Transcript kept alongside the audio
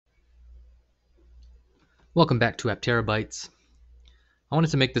Welcome back to Aptera Bytes. I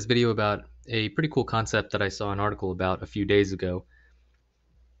wanted to make this video about a pretty cool concept that I saw an article about a few days ago.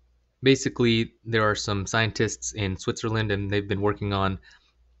 Basically, there are some scientists in Switzerland and they've been working on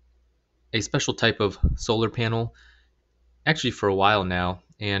a special type of solar panel actually for a while now.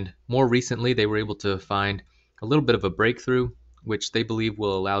 And more recently, they were able to find a little bit of a breakthrough, which they believe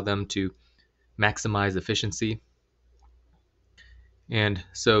will allow them to maximize efficiency. And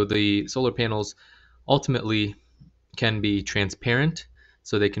so the solar panels ultimately can be transparent,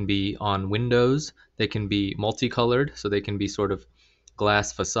 so they can be on windows, they can be multicolored, so they can be sort of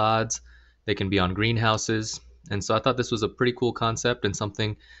glass facades, they can be on greenhouses. And so I thought this was a pretty cool concept and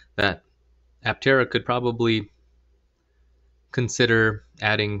something that Aptera could probably consider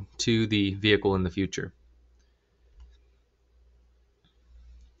adding to the vehicle in the future.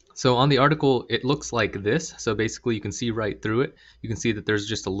 So on the article, it looks like this. So basically you can see right through it. You can see that there's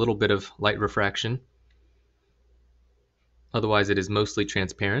just a little bit of light refraction. Otherwise, it is mostly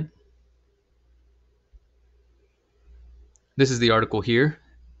transparent. This is the article here,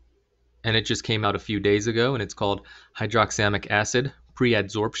 and it just came out a few days ago, and it's called Hydroxamic Acid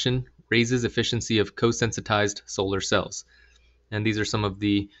Pre-Adsorption Raises Efficiency of Co-Sensitized Solar Cells. And these are some of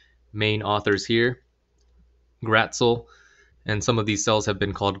the main authors here. Gratzel, and some of these cells have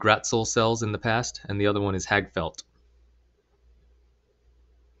been called Gratzel cells in the past, and the other one is Hagfeldt.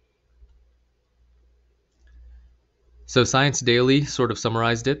 So Science Daily sort of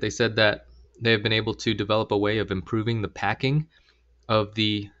summarized it. They said that they have been able to develop a way of improving the packing of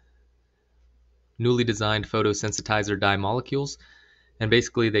the newly designed photosensitizer dye molecules. And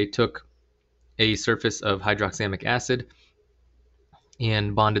basically they took a surface of hydroxamic acid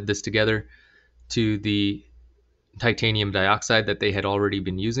and bonded this together to the titanium dioxide that they had already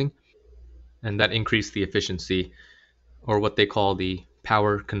been using. And that increased the efficiency, or what they call the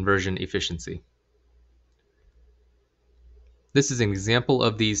power conversion efficiency. This is an example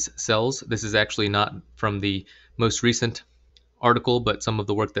of these cells. This is actually not from the most recent article, but some of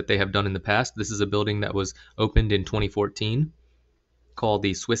the work that they have done in the past. This is a building that was opened in 2014 called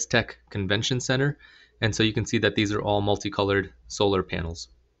the Swiss Tech Convention Center. And so you can see that these are all multicolored solar panels.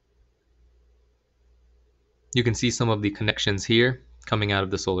 You can see some of the connections here coming out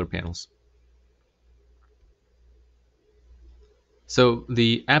of the solar panels. So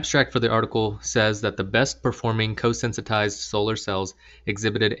the abstract for the article says that the best performing co-sensitized solar cells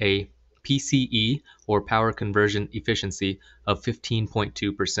exhibited a PCE, or power conversion efficiency, of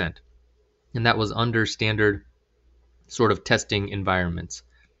 15.2%. And that was under standard sort of testing environments.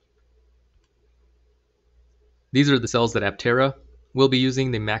 These are the cells that Aptera will be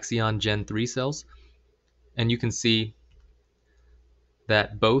using, the Maxeon Gen 3 cells. And you can see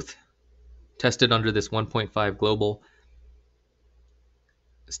that both tested under this 1.5 global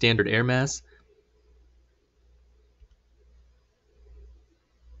standard air mass.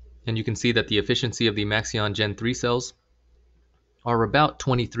 And you can see that the efficiency of the Maxeon Gen 3 cells are about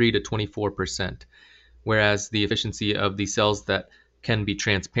 23 to 24%, whereas the efficiency of the cells that can be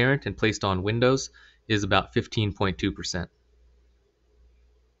transparent and placed on windows is about 15.2%.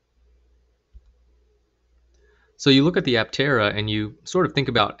 So you look at the Aptera and you sort of think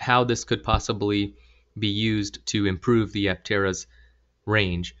about how this could possibly be used to improve the Aptera's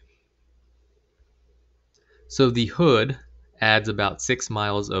range. So the hood adds about 6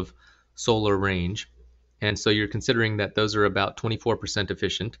 miles of solar range, and so you're considering that those are about 24%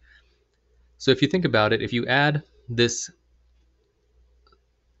 efficient. So if you think about it, if you add this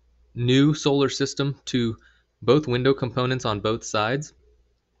new solar system to both window components on both sides,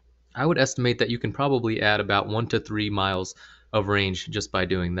 I would estimate that you can probably add about 1 to 3 miles of range just by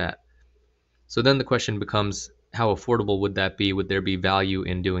doing that. So then the question becomes, how affordable would that be? Would there be value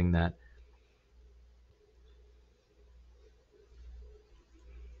in doing that?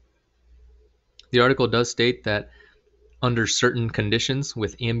 The article does state that under certain conditions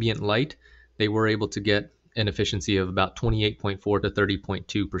with ambient light, they were able to get an efficiency of about 28.4 to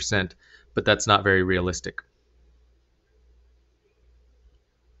 30.2%, but that's not very realistic.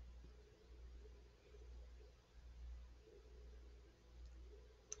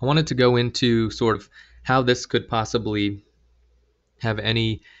 I wanted to go into sort of how this could possibly have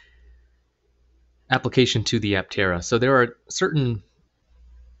any application to the Aptera. So there are certain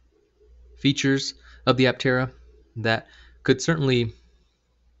features of the Aptera that could certainly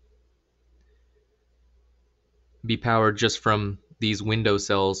be powered just from these window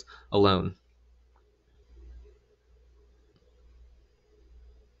cells alone.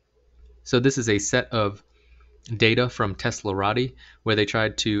 So this is a set of data from Teslarati where they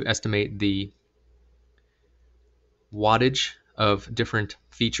tried to estimate the wattage of different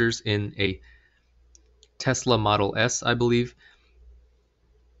features in a Tesla Model S, I believe,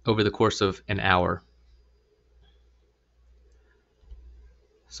 over the course of an hour.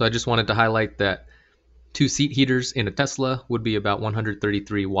 So I just wanted to highlight that 2 seat heaters in a Tesla would be about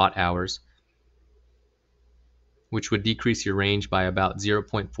 133 watt hours, which would decrease your range by about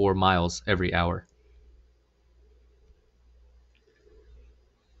 0.4 miles every hour.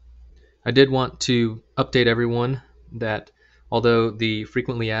 I did want to update everyone that although the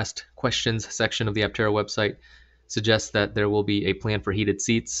frequently asked questions section of the Aptera website suggests that there will be a plan for heated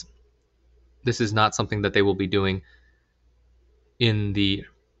seats, this is not something that they will be doing in the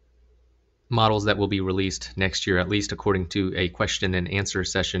models that will be released next year, at least according to a question and answer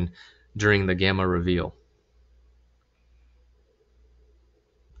session during the Gamma reveal.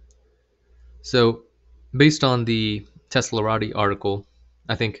 So, based on the Teslarati article,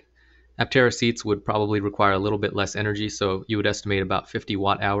 I think Aptera seats would probably require a little bit less energy, so you would estimate about 50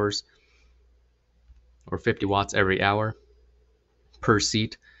 watt hours or 50 watts every hour per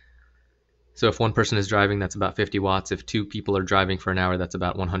seat. So if one person is driving, that's about 50 watts. If 2 people are driving for an hour, that's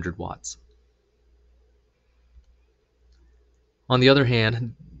about 100 watts. On the other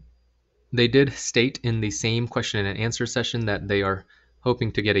hand, they did state in the same question and answer session that they are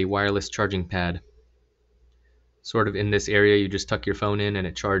hoping to get a wireless charging pad. Sort of in this area, you just tuck your phone in and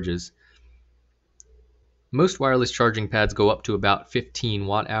it charges. Most wireless charging pads go up to about 15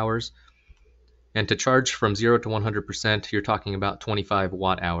 watt hours, and to charge from 0 to 100%, you're talking about 25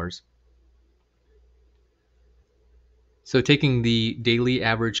 watt hours. So taking the daily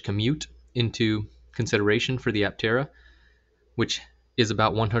average commute into consideration for the Aptera, which is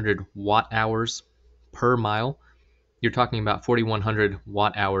about 100 watt hours per mile, you're talking about 4,100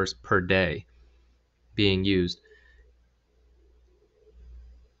 watt hours per day being used.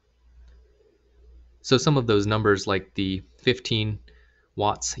 So some of those numbers, like the 15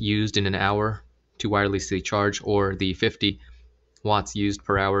 watts used in an hour to wirelessly charge, or the 50 watts used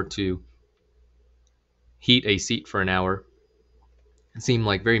per hour to heat a seat for an hour, seem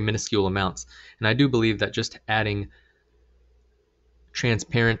like very minuscule amounts. And I do believe that just adding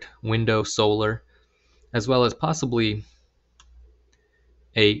transparent window solar, as well as possibly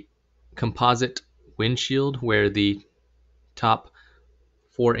a composite windshield where the top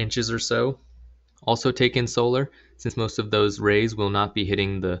 4 inches or so also take in solar, since most of those rays will not be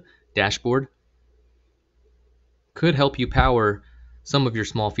hitting the dashboard, could help you power some of your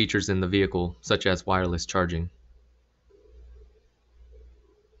small features in the vehicle, such as wireless charging.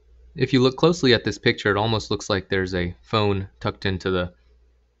 If you look closely at this picture, it almost looks like there's a phone tucked into the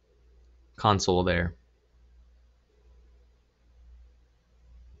console there.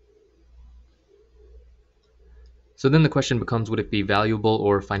 So then the question becomes, would it be valuable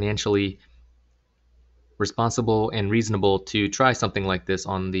or financially responsible and reasonable to try something like this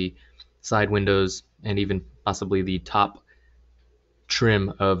on the side windows and even possibly the top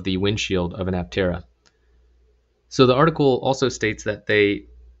trim of the windshield of an Aptera? So the article also states that they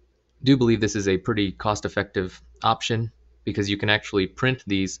do believe this is a pretty cost-effective option because you can actually print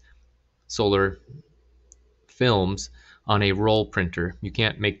these solar films on a roll printer. You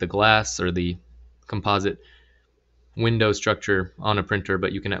can't make the glass or the composite window structure on a printer,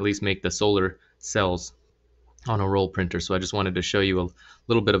 but you can at least make the solar cells on a roll printer. So I just wanted to show you a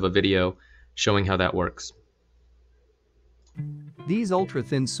little bit of a video showing how that works. These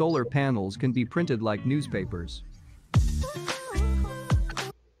ultra-thin solar panels can be printed like newspapers.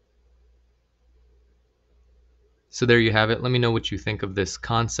 So there you have it. Let me know what you think of this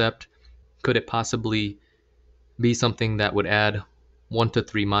concept. Could it possibly be something that would add 1 to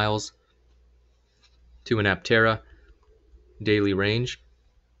 3 miles to an Aptera daily range?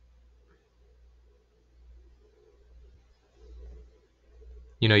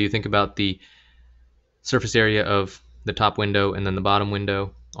 You know, you think about the surface area of the top window and then the bottom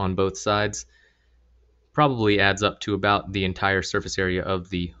window on both sides, probably adds up to about the entire surface area of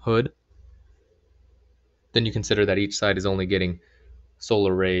the hood. Then you consider that each side is only getting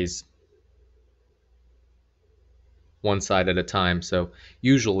solar rays one side at a time. So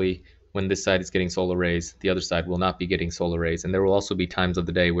usually when this side is getting solar rays, the other side will not be getting solar rays. And there will also be times of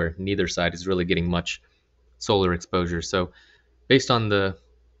the day where neither side is really getting much solar exposure. So based on the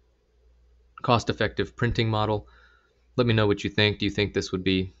cost-effective printing model, let me know what you think. Do you think this would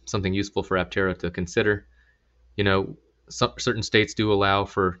be something useful for Aptera to consider? You know, certain states do allow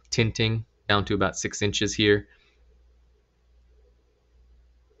for tinting down to about 6 inches here.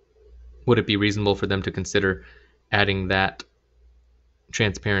 Would it be reasonable for them to consider adding that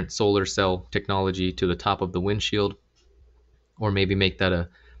transparent solar cell technology to the top of the windshield, or maybe make that a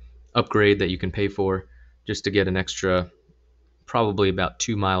upgrade that you can pay for just to get an extra probably about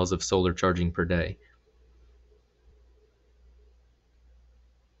 2 miles of solar charging per day?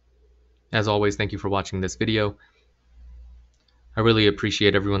 As always, thank you for watching this video. I really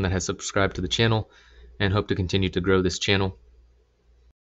appreciate everyone that has subscribed to the channel and hope to continue to grow this channel.